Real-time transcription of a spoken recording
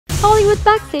Hollywood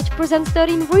Backstage presents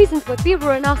 13 reasons why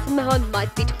Bieber and Austin Mahone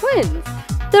might be twins.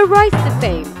 The rise to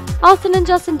fame. Austin and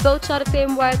Justin both shot to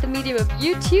fame via the medium of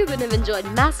YouTube and have enjoyed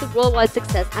massive worldwide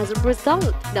success as a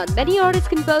result. Not many artists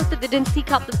can boast that they didn't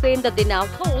seek out the fame that they now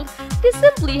hold. They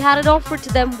simply had it offered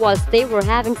to them whilst they were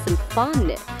having some fun.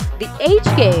 The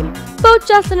age game. Both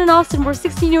Justin and Austin were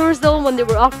 16 years old when they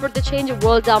were offered the change of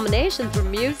world domination for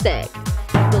music.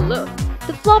 The look.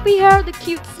 The floppy hair, the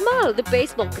cute smile, the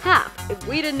baseball cap. If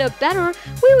we didn't know better,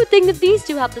 we would think that these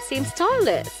two have the same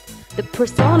stylist. The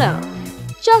persona.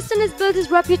 Justin has built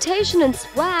his reputation and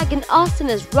swag, and Austin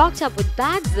has rocked up with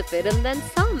bags of it and then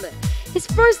some. His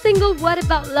first single, What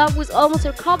About Love, was almost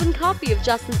a carbon copy of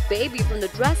Justin's Baby, from the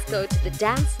dress code to the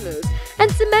dance moves,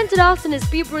 and cemented Austin as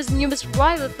Bieber's newest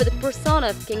rival for the persona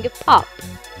of King of Pop.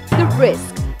 The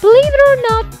risk. Believe it or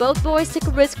not, both boys took a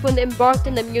risk when they embarked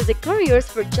on their music careers.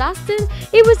 For Justin,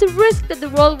 it was a risk that the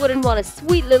world wouldn't want a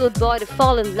sweet little boy to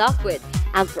fall in love with.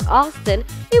 And for Austin,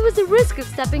 it was a risk of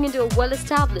stepping into a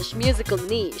well-established musical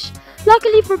niche.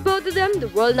 Luckily for both of them, the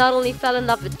world not only fell in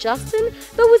love with Justin,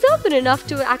 but was open enough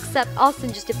to accept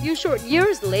Austin just a few short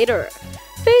years later.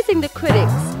 Facing the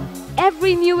critics.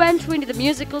 Every new entry into the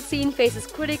musical scene faces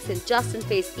critics, and Justin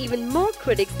faced even more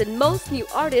critics than most new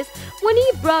artists when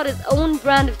he brought his own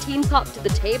brand of teen pop to the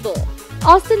table.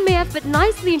 Austin may have fit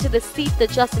nicely into the seat that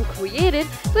Justin created,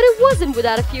 but it wasn't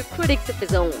without a few critics of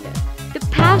his own. The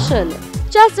passion.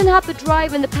 Justin had the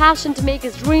drive and the passion to make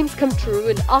his dreams come true,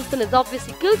 and Austin is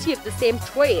obviously guilty of the same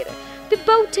trait. They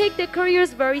both take their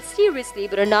careers very seriously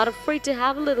but are not afraid to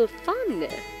have a little fun.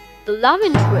 The love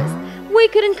interest. We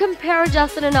couldn't compare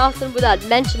Justin and Austin without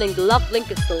mentioning the love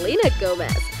link of Selena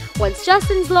Gomez. Once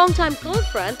Justin's longtime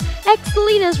girlfriend,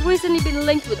 ex-Selena has recently been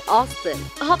linked with Austin.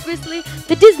 Obviously,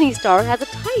 the Disney star has a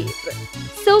type.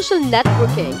 Social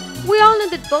networking. We all know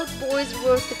that both boys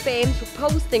rose to fame through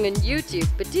posting on YouTube,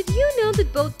 but did you know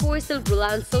that both boys still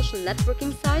rely on social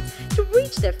networking sites to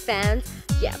reach their fans?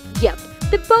 Yep.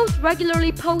 They both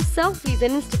regularly post selfies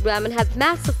on Instagram and have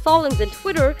massive followings on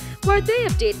Twitter, where they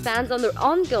update fans on their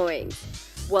ongoings.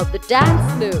 Well, the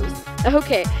dance moves.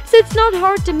 Okay, so it's not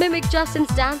hard to mimic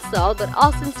Justin's dance style, but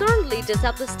Austin certainly does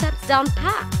have the steps down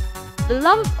pat. The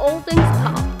love of all things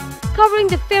pop. Covering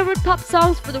the favorite pop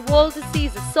songs for the world to see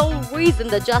is the sole reason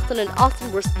that Justin and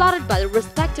Austin were spotted by their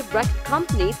respective record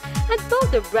companies, and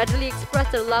both have readily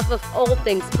expressed their love of all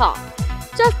things pop.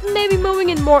 Justin may be moving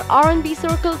in more R&B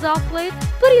circles off late,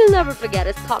 but he'll never forget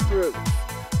his pop roots.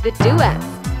 The duets.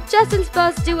 Justin's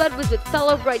first duet was with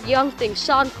fellow bright young thing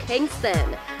Sean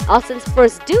Kingston. Austin's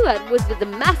first duet was with the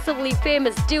massively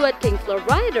famous duet king Flo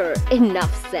Rida.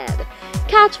 Enough said.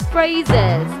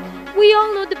 Catchphrases. We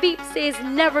all know the beep says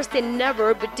never say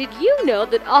never, but did you know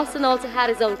that Austin also had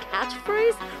his own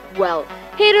catchphrase? Well,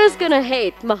 haters gonna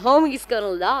hate, my homies gonna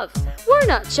love. We're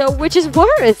not sure which is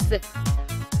worse.